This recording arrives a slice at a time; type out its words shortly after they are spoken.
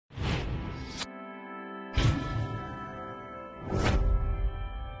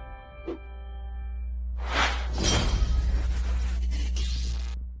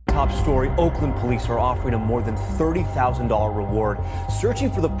top story, Oakland police are offering a more than $30,000 reward,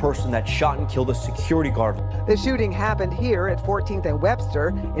 searching for the person that shot and killed a security guard. The shooting happened here at 14th and Webster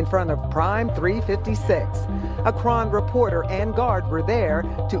in front of Prime 356. A Cron reporter and guard were there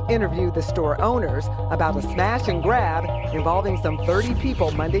to interview the store owners about a smash and grab involving some 30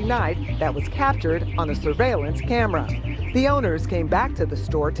 people Monday night that was captured on a surveillance camera. The owners came back to the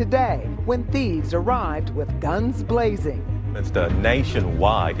store today when thieves arrived with guns blazing. It's the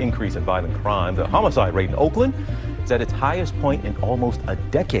nationwide increase in violent crime. The homicide rate in Oakland is at its highest point in almost a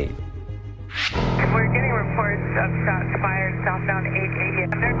decade. We're getting reports of shots fired southbound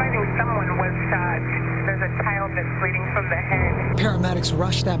 880. They're finding someone was shot. There's a child that's bleeding from the head. Paramedics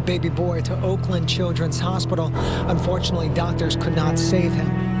rushed that baby boy to Oakland Children's Hospital. Unfortunately, doctors could not save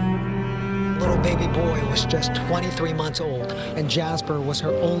him. Little baby boy was just 23 months old, and Jasper was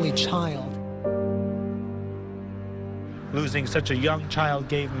her only child. Losing such a young child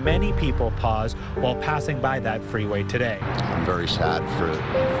gave many people pause while passing by that freeway today. I'm very sad for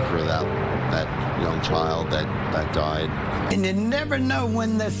that young child that died. And you never know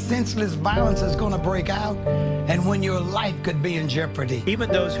when the senseless violence is going to break out and when your life could be in jeopardy.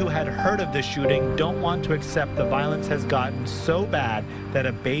 Even those who had heard of the shooting don't want to accept the violence has gotten so bad that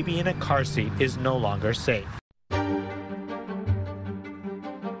a baby in a car seat is no longer safe.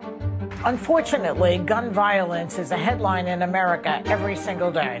 Unfortunately, gun violence is a headline in America every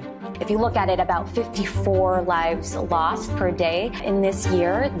single day. If you look at it, about 54 lives lost per day in this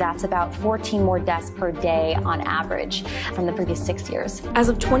year. That's about 14 more deaths per day on average from the previous 6 years. As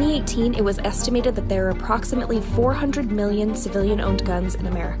of 2018, it was estimated that there are approximately 400 million civilian-owned guns in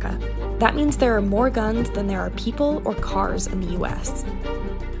America. That means there are more guns than there are people or cars in the U.S.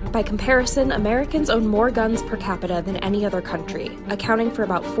 By comparison, Americans own more guns per capita than any other country, accounting for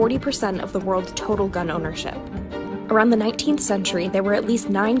about 40% of the world's total gun ownership. Around the 19th century, there were at least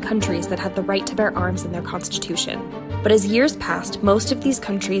 9 countries that had the right to bear arms in their constitution. But as years passed, most of these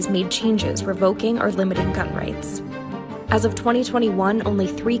countries made changes revoking or limiting gun rights. As of 2021, only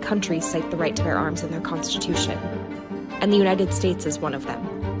 3 countries cite the right to bear arms in their constitution, and the United States is one of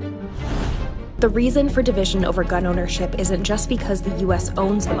them. The reason for division over gun ownership isn't just because the U.S.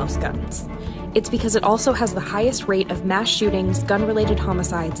 owns the most guns. It's because it also has the highest rate of mass shootings, gun-related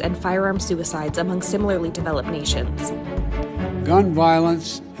homicides, and firearm suicides among similarly developed nations. Gun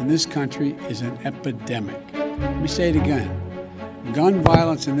violence in this country is an epidemic. Let me say it again. Gun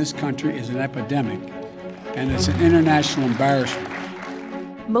violence in this country is an epidemic, and it's an international embarrassment.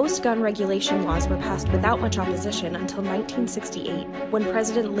 Most gun regulation laws were passed without much opposition until 1968, when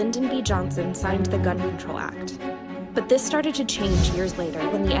President Lyndon B. Johnson signed the Gun Control Act. But this started to change years later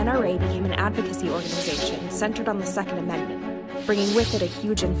when the NRA became an advocacy organization centered on the Second Amendment, bringing with it a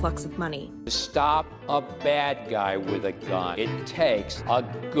huge influx of money. To stop a bad guy with a gun, it takes a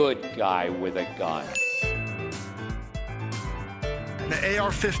good guy with a gun. The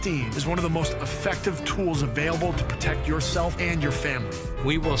AR-15 is one of the most effective tools available to protect yourself and your family.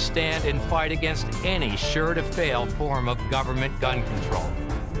 We will stand and fight against any sure-to-fail form of government gun control.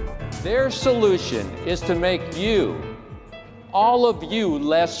 Their solution is to make you, all of you,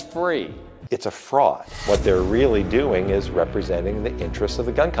 less free. It's a fraud. What they're really doing is representing the interests of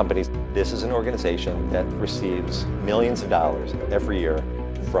the gun companies. This is an organization that receives millions of dollars every year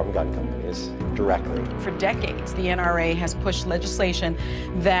from gun companies directly. For decades, the NRA has pushed legislation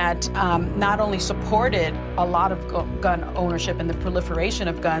that not only supported a lot of gun ownership and the proliferation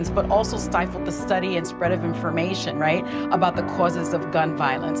of guns, but also stifled the study and spread of information, right, about the causes of gun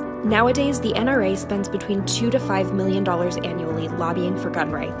violence. Nowadays, the NRA spends between $2 to $5 million annually lobbying for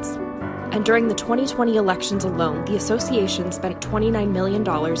gun rights. And during the 2020 elections alone, the association spent $29 million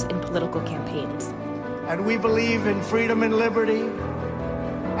in political campaigns. And we believe in freedom and liberty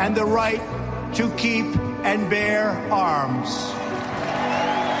and the right to keep and bear arms.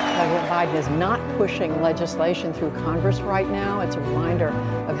 President Biden is not pushing legislation through Congress right now. It's a reminder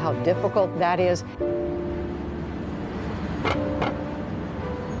of how difficult that is.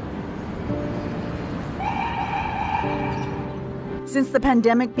 Since the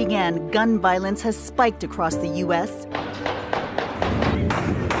pandemic began, gun violence has spiked across the U.S.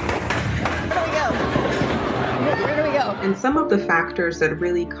 And some of the factors that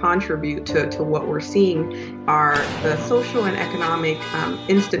really contribute to what we're seeing are the social and economic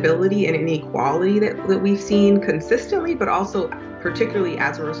instability and inequality that we've seen consistently, but also particularly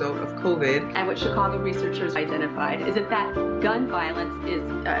as a result of COVID. And what Chicago researchers identified is that gun violence is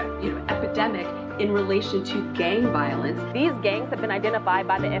epidemic in relation to gang violence. These gangs have been identified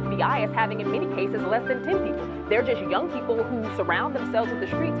by the FBI as having, in many cases, less than 10 people. They're just young people who surround themselves with the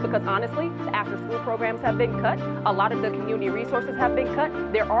streets because, honestly, the after-school programs have been cut. A lot of the community resources have been cut.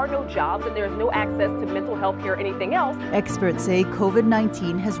 There are no jobs and there's no access to mental health care or anything else. Experts say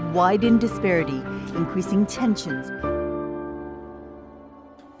COVID-19 has widened disparity, increasing tensions.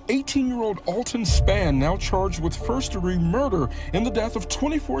 18-year-old Alton Span now charged with first-degree murder in the death of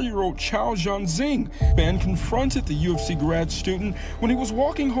 24-year-old Chao Jianxing. Span confronted the U of C grad student when he was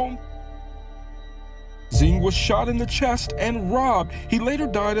walking home. Xing was shot in the chest and robbed. He later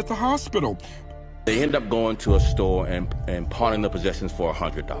died at the hospital. They end up going to a store and pawning the possessions for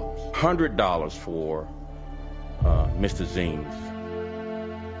 $100. $100 for Mr. Xing's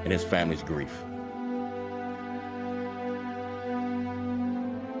and his family's grief.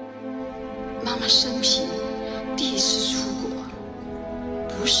 妈妈生平第一次出国，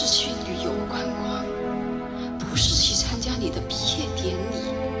不是去旅游观光，不是去参加你的毕业典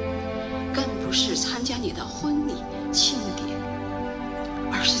礼，更不是参加你的婚礼庆典，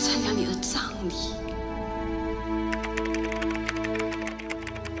而是参加你的葬礼。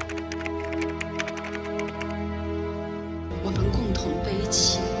我们共同悲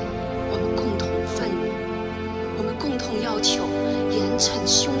戚，我们共同愤怒，我们共同要求严惩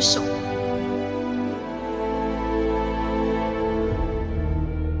凶手。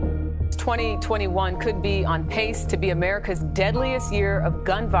 2021 could be on pace to be America's deadliest year of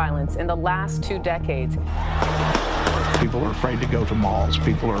gun violence in the last 2 decades. People are afraid to go to malls.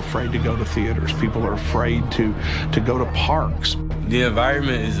 People are afraid to go to theaters. People are afraid to go to parks. The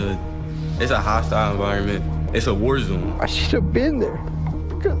environment is a hostile environment. It's a war zone. I should have been there.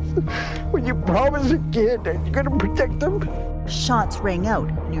 Because when you promise a kid that you're going to protect them. Shots rang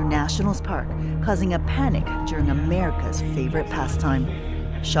out near Nationals Park, causing a panic during America's favorite pastime.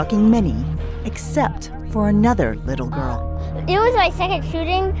 Shocking many, except for another little girl. It was my second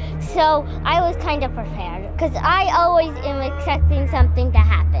shooting, so I was kind of prepared, because I always am expecting something to